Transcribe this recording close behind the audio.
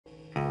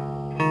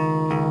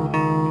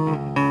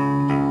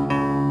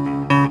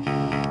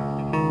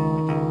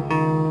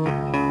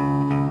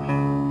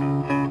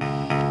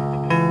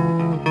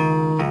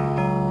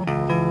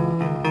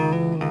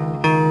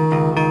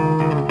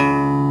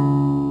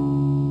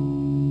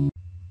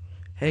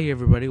Hey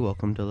everybody,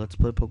 welcome to Let's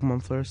Play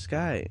Pokemon Flora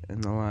Sky.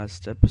 In the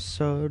last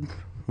episode,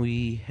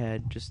 we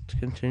had just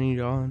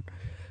continued on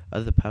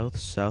the path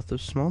south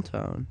of Small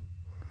Town.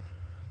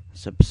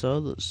 This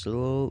episode, let's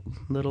do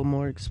a little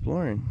more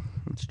exploring.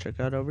 Let's check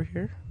out over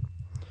here.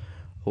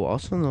 Oh,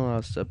 also in the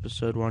last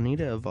episode,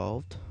 Juanita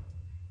evolved,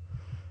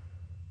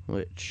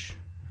 which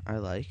I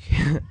like.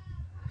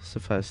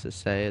 Suffice to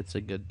say, it's a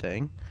good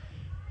thing.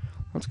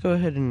 Let's go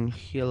ahead and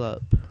heal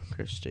up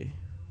Christy.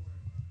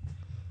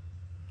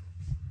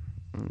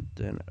 And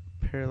then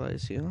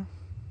paralyze heal.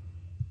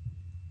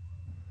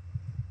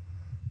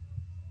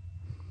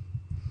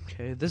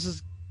 Okay, this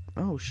is...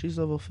 Oh, she's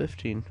level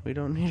 15. We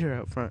don't need her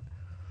out front.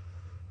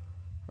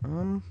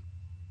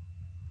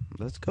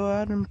 Let's go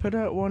out and put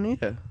out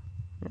Juanita.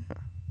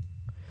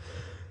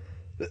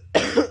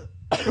 Yeah.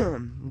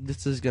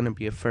 This is going to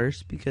be a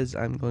first because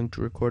I'm going to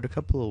record a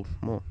couple of...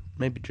 Well,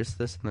 maybe just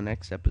this in the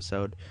next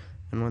episode.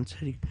 In one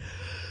sitting.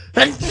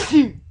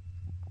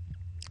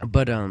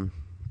 But,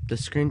 the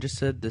screen just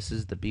said this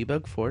is the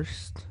B-Bug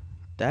Forest.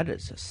 That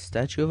is a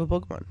statue of a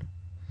Pokemon.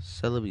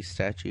 Celebi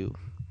statue.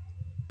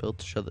 Built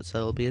to show that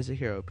Celebi is a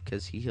hero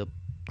because he helped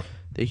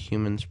the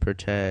humans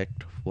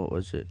protect... What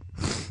was it?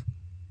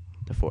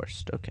 The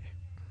forest. Okay.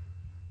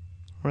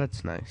 Well,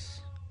 that's nice.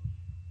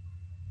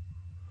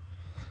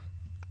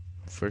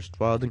 First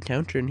wild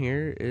encounter in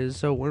here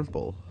is a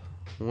Wurmple.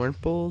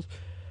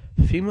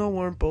 Female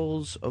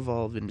Wurmples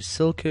evolve into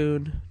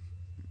Silcoon.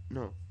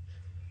 No.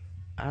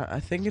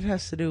 I think it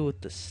has to do with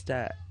the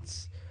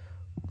stats.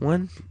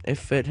 One,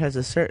 if it has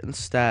a certain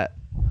stat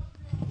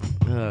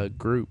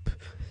group,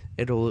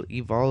 it'll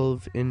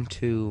evolve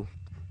into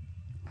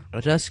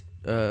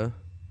a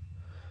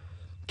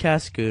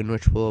Cascoon,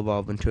 which will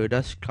evolve into a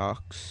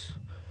Dustox,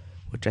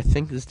 which I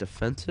think is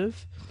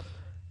defensive.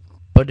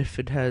 But if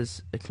it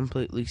has a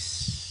completely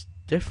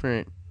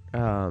different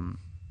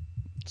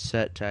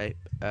stat type,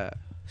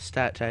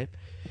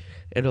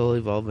 it'll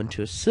evolve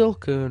into a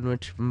Silcoon,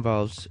 which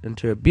evolves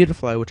into a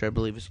Beautifly, which I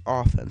believe is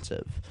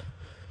offensive.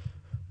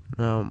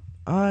 Now,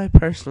 I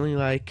personally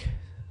like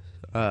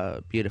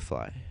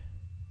Beautifly,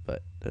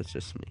 but that's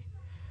just me.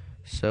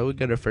 So we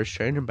got our first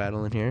trainer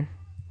battle in here.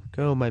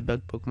 Go, my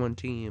bug Pokemon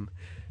team.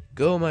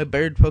 Go, my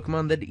bird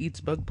Pokemon that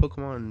eats bug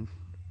Pokemon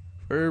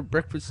for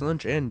breakfast,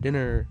 lunch, and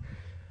dinner.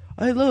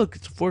 Hey, look,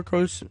 it's a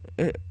 4-course.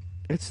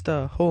 It's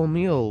the whole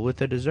meal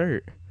with a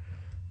dessert.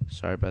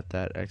 Sorry about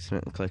that.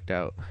 Accidentally clicked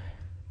out.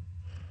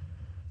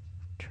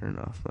 Turn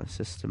off my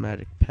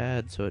systematic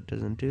pad so it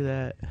doesn't do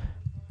that.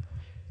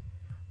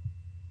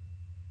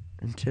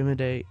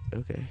 Intimidate.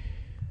 Okay.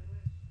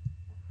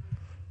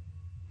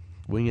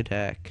 Wing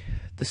attack.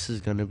 This is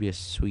going to be a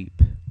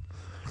sweep.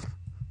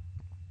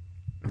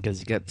 Because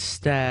you got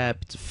stab.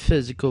 It's a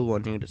physical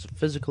one. It's a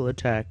physical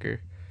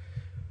attacker.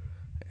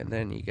 And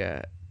then you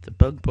got the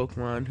bug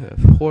Pokemon who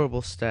have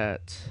horrible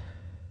stats.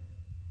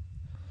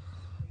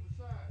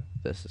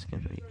 This is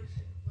going to be easy.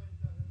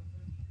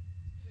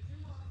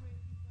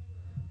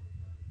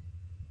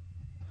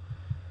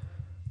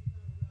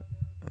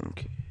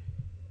 Okay.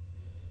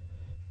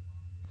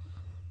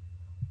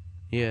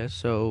 Yeah,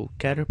 so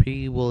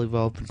Caterpie will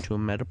evolve into a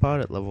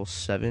Metapod at level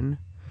 7.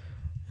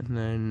 And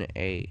then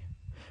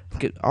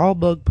get all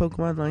bug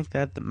Pokemon like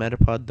that, the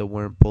Metapod, the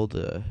Wurmple,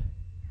 the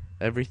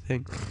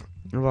everything,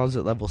 evolves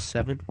at level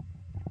 7.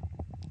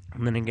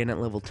 And then again at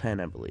level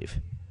 10, I believe.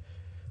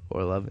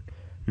 Or 11.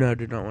 No, I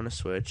do not want to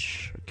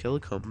switch. Kill a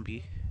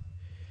Combee.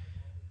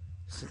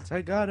 Since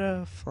I got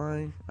a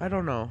flying, I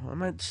don't know. I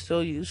might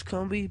still use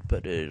Combee,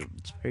 but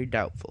it's very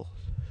doubtful.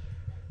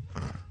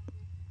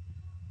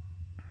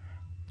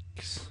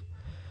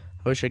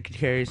 I wish I could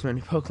carry as many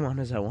Pokemon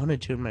as I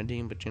wanted to in my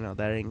team, but you know,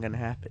 that ain't gonna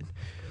happen.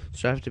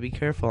 So I have to be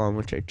careful on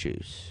which I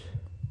choose.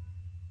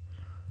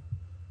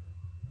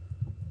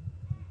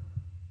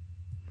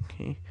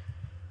 Okay.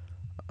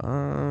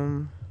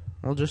 I'll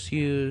just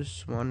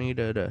use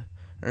Juanita to,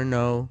 or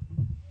no.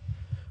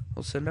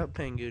 We'll send out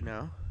Pengu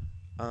now.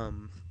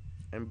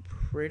 I'm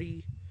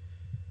pretty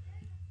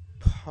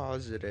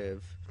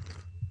positive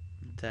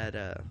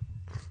that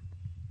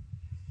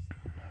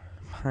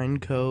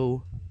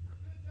Pineco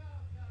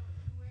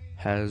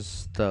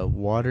has the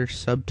water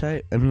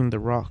subtype. I mean the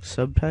rock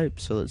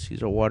subtype. So let's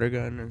use a water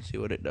gun and see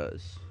what it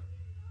does.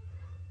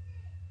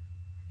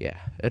 Yeah,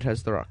 it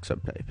has the rock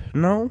subtype.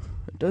 No,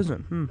 it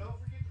doesn't.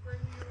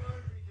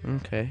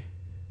 Okay.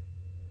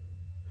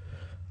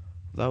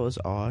 That was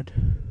odd.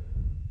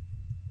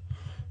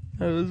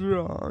 I was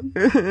wrong.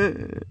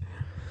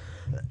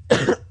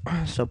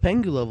 So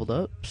Pengu leveled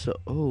up.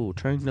 So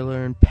trying to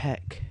learn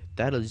Peck.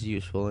 That is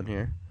useful in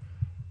here.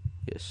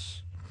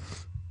 Yes.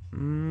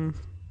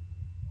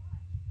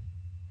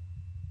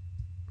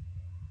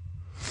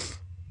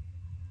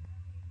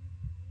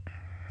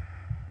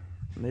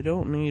 They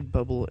don't need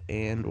Bubble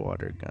and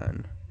Water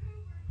Gun.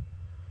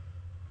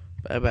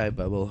 Bye bye,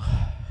 Bubble.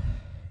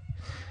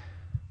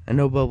 I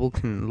know Bubble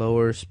can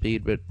lower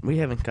speed, but we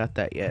haven't got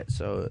that yet,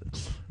 so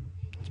it's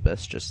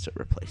best just to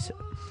replace it.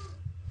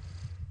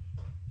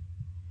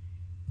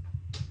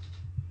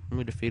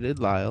 We defeated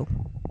Lyle.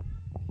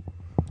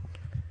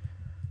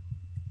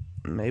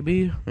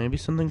 maybe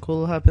something cool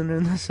will happen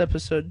in this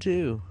episode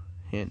too.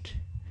 Hint,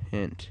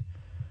 hint.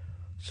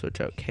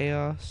 Switch out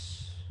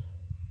chaos.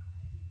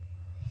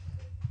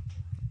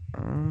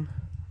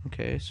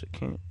 Okay, so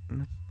can't.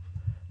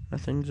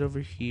 Nothing's over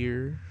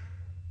here.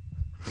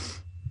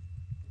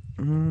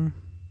 Again,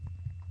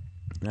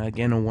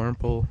 a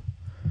Wurmple.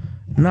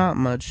 Not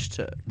much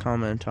to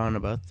comment on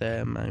about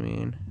them. I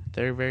mean,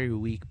 they're very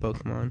weak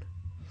Pokemon.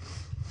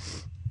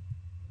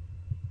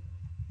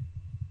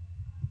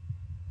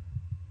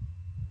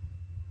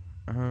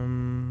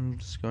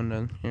 Just going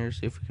down here,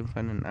 see if we can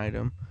find an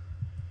item.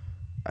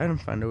 Item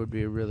finder would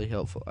be a really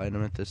helpful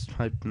item at this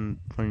point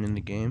in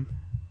the game.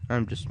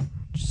 I'm just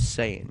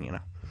saying, you know.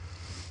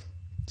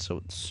 So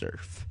it's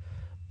Surf.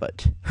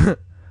 But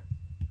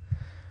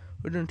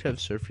we don't have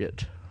Surf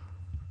yet.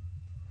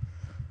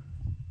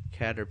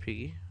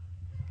 Caterpie.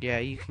 Yeah,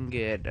 you can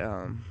get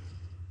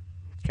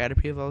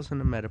Caterpie evolves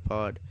into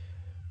Metapod,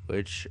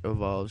 which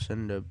evolves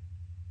into,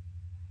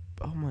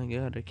 oh my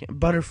god, I can't,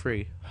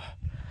 Butterfree.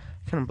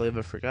 I can't believe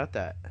I forgot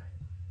that.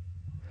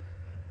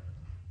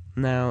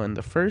 Now, in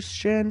the first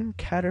gen,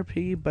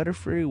 Caterpie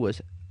Butterfree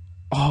was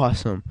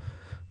awesome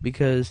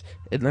because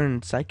it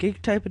learned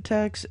psychic type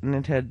attacks, and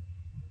it had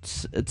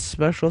its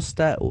special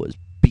stat was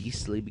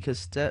beastly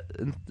because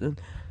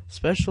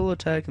special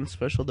attack and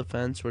special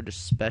defense were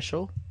just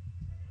special.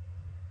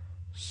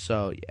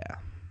 So yeah.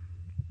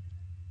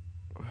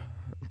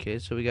 Okay,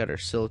 so we got our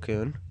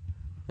Silcoon,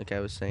 like I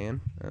was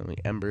saying, and we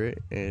Ember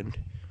it, and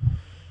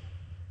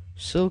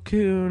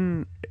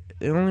Silcoon,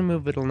 the only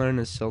move it'll learn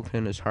as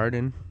Silcoon is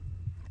Harden.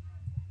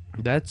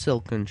 That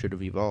Silcoon should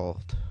have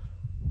evolved,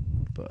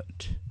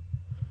 but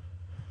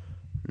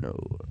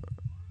no.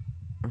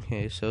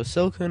 Okay, so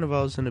Silcoon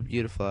evolves into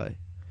Beautifly.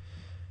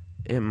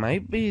 It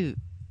might be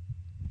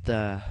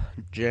the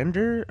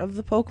gender of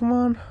the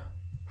Pokemon.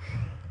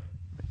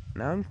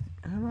 Now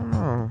I don't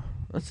know.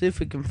 Let's see if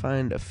we can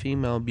find a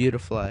female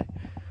Beautifly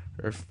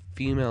or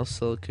female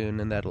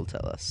Silcoon, and that'll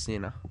tell us, you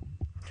know.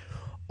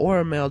 Or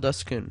a male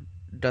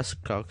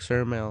Dusknox, or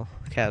a male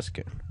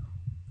Cascoon.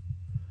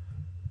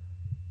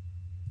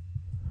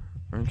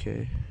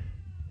 Okay.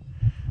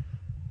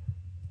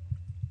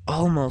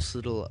 Almost a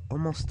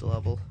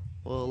level.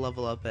 We'll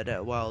level up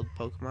at wild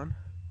Pokemon.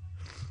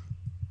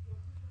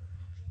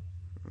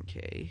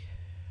 Okay.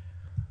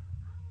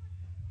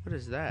 What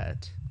is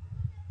that?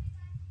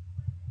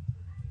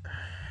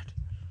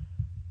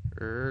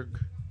 Erg.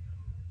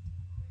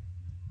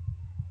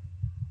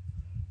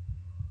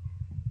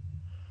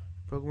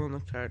 Pokemon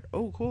look tired.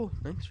 Oh, cool.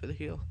 Thanks for the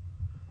heal.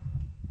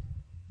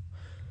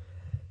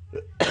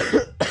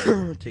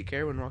 Take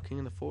care when walking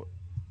in the fort.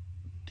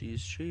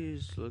 These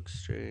trees look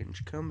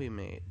strange. Combi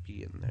may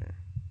be in there.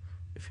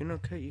 If you're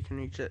not cut, you can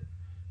reach it.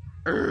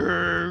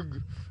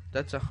 Erg!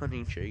 That's a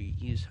honey tree.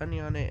 Use honey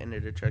on it and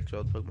it attracts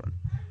wild Pokemon.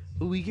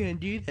 But we can't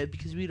do that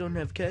because we don't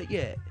have cut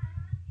yet.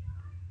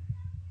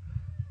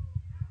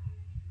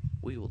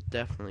 We will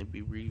definitely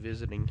be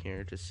revisiting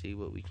here to see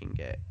what we can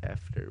get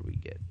after we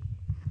get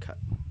cut.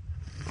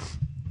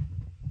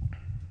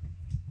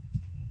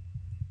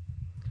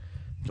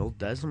 You'll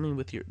dazzle me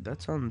with your...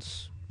 That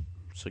sounds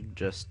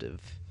suggestive.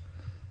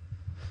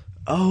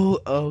 Oh,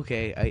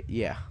 okay.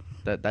 Yeah.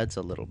 That's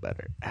a little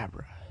better.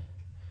 Abra.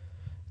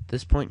 At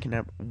this point can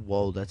Abra...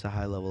 Whoa, that's a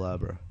high level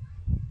Abra.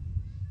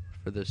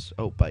 For this...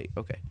 Oh, bite.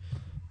 Okay.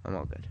 I'm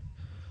all good.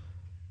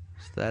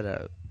 Is that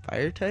a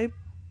fire type?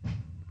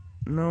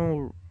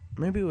 No,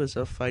 maybe it was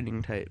a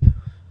fighting type.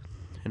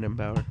 Hidden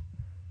power.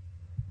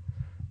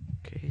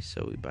 Okay,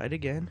 so we bite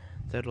again.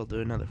 That'll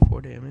do another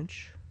 4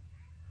 damage.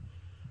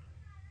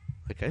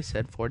 Like I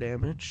said, 4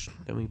 damage.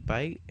 Then we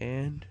bite,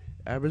 and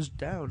Abra's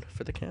down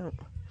for the count.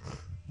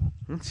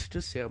 Let's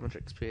just see how much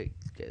XP it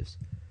gives.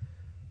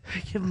 I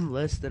give him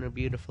less than a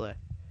Beautifly.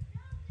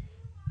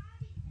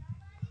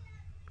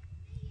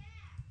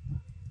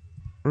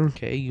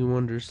 Okay, you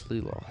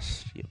wondrously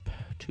lost. Yep,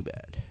 too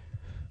bad.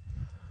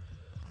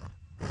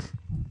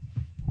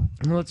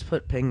 Let's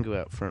put Pengu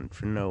out front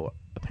for no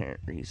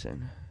apparent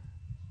reason.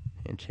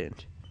 Hint,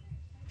 hint.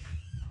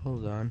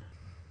 Hold on.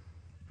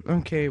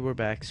 Okay, we're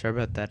back. Sorry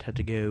about that. Had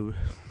to go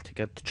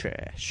take out the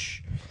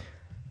trash.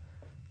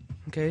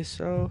 Okay,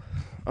 so...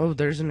 Oh,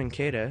 there's an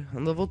Incada.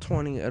 On level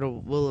 20,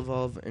 will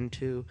evolve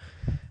into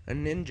a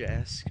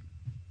Ninjask.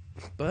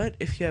 But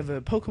if you have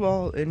a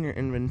Pokeball in your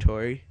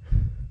inventory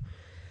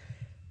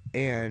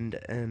and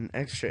an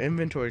extra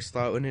inventory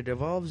slot, when it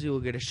evolves, you will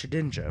get a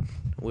Shedinja,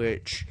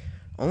 which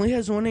only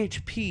has 1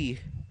 HP,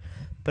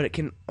 but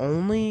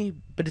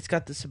it's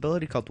got this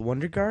ability called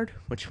Wonder Guard,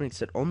 which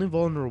makes it only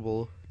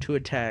vulnerable to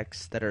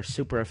attacks that are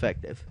super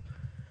effective.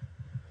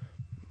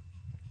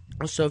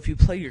 So if you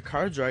play your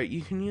cards right,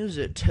 you can use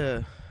it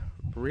to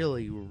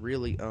really,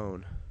 really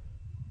own.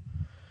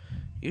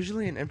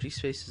 Usually in empty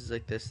spaces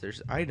like this,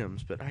 there's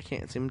items, but I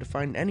can't seem to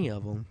find any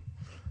of them.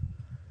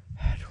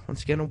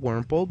 Once again, a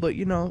Wurmple, but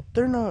you know,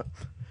 they're not...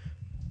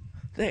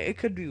 It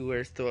could be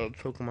worse, the wild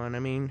Pokemon. I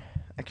mean,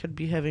 I could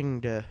be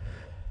having to...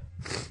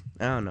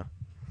 I don't know.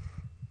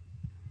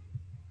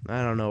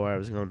 I don't know where I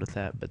was going with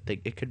that, but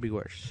it could be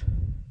worse.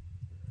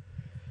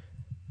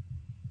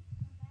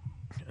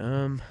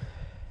 Um,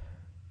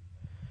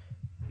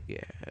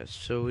 yeah,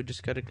 so we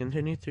just gotta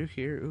continue through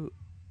here. Ooh,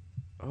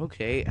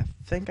 okay, I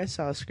think I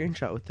saw a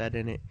screenshot with that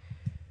in it.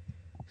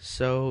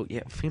 So,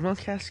 yeah, female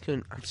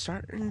Cascoon, I'm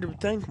starting to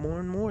think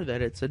more and more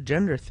that it's a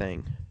gender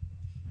thing.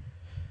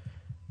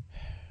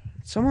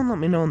 Someone let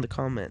me know in the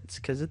comments,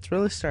 because it's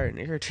really starting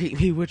to irritate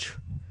me which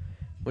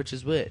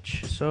is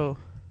which. So,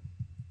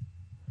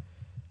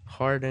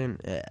 Harden,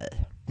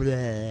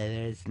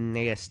 that's a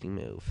nasty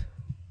move.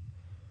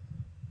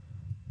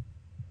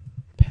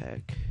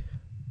 Peck.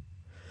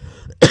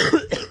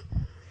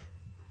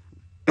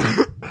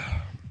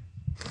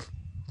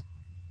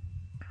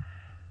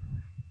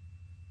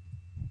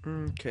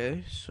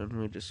 Okay, so let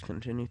me just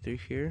continue through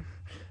here.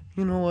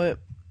 You know what?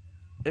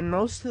 In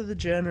most of the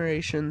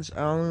generations,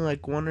 I only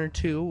like one or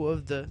two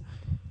of the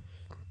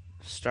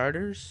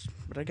starters,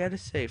 but I gotta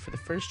say, for the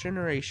first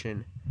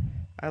generation,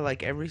 I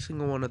like every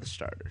single one of the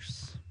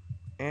starters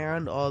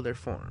and all their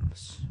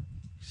forms,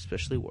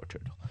 especially War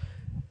Turtle.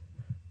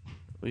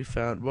 We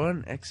found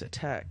one X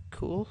attack.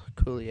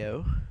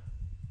 Coolio.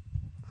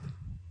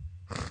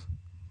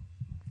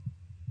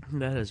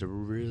 That is a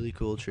really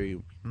cool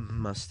tree.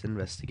 Must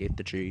investigate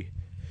the tree.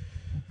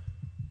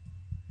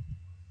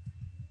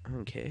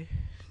 Okay.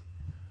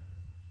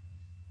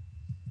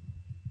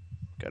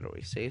 Got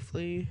away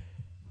safely.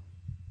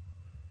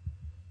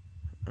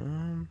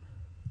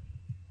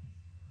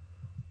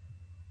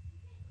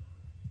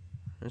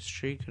 This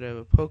tree could have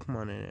a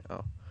Pokemon in it.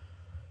 Oh.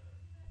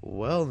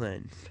 Well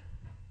then.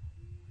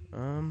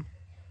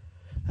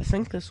 I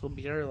think this will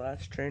be our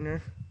last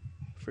trainer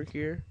for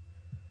here.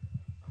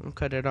 I'll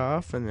cut it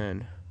off and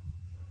then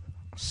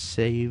I'll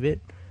save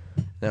it.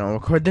 Then I'll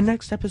record the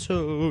next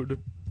episode.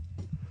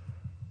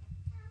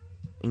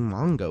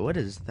 Manga, what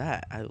is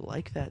that? I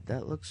like that.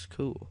 That looks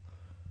cool.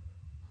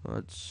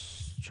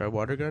 Let's try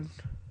Water Gun.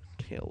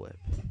 Tail Whip.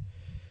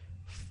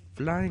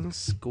 Flying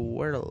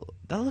Squirtle.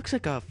 That looks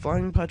like a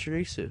Flying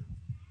Pachirisu.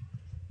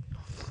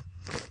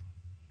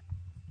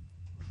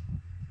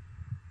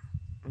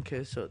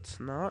 Okay, so it's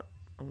not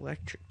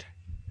electric type.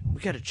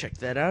 We gotta check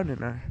that out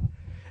in our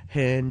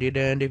handy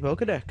dandy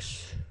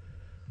Pokedex.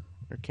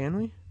 Or can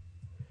we?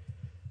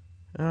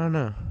 I don't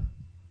know.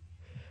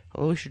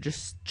 Well, we should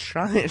just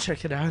try and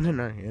check it out in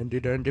our handy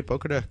dandy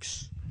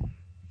Pokedex.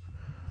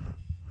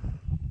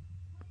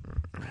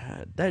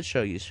 That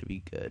show used to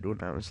be good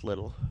when I was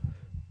little.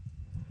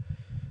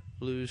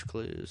 Blue's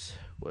Clues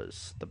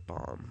was the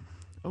bomb.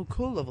 Oh,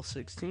 cool, level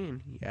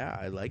 16. Yeah,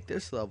 I like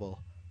this level.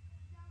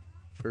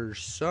 For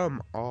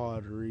some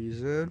odd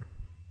reason.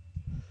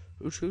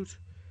 Hoot.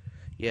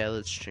 Yeah,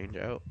 let's change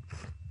out.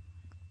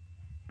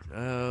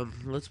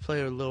 Let's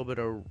play a little bit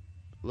of...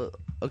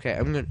 Okay,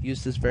 I'm going to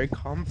use this very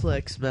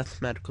complex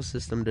mathematical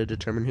system to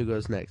determine who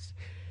goes next.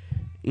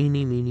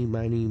 Eeny, meeny,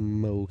 miny,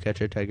 mo, catch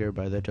a tiger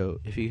by the toe.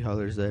 If he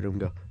hollers, let him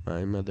go.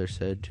 My mother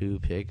said to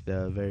pick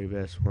the very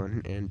best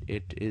one, and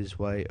it is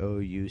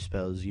Y-O-U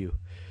spells you.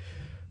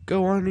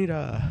 Go,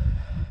 Juanita!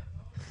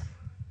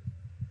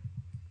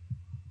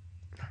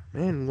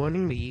 Man,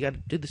 Juanita, you gotta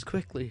do this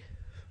quickly.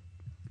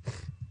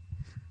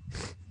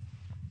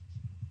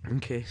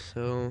 Okay,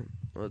 so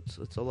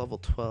it's a level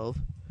 12.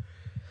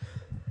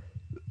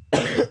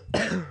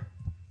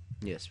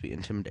 Yes, be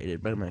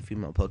intimidated by my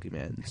female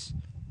Pokemons.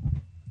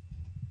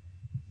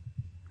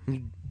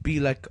 Be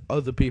like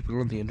other people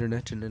on the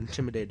internet and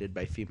intimidated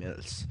by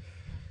females.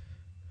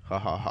 Ha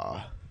ha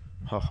ha.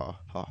 Ha ha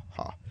ha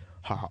ha.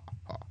 Ha ha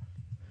ha.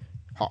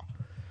 Ha.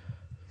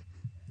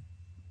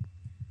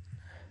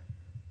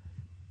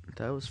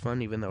 That was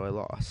fun even though I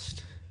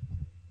lost.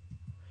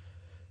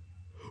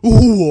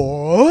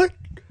 What?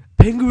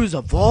 Pengu is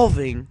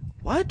evolving.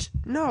 What?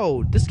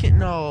 No, this can't.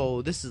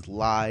 No, this is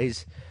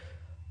lies.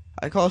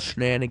 I call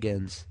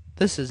shenanigans.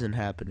 This isn't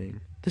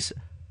happening. This.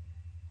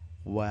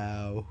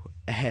 Wow.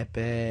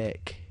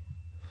 Epic.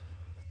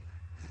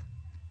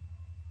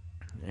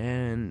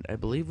 And I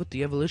believe with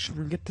the evolution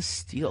we get the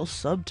steel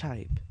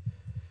subtype.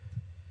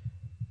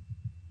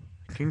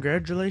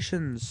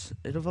 Congratulations.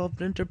 It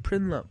evolved into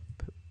Prinplup.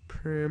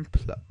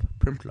 Prinplup.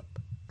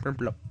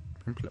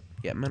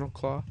 Yeah, Metal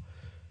Claw.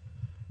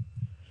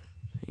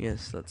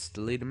 Yes, let's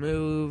delete a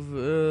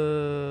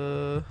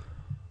move.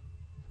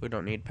 We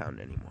don't need Pound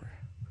anymore.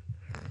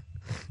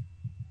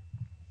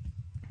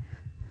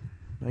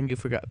 Pingu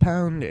forgot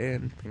Pound,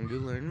 and Pingu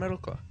learned Metal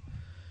Claw.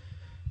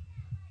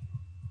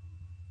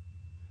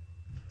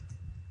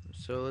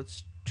 So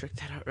let's check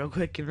that out real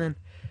quick, and then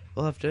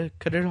we'll have to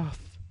cut it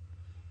off.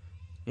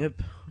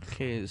 Yep.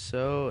 Okay,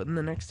 so in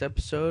the next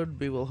episode,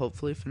 we will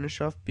hopefully finish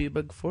off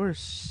Bug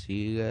Force. See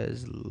you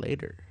guys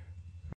later.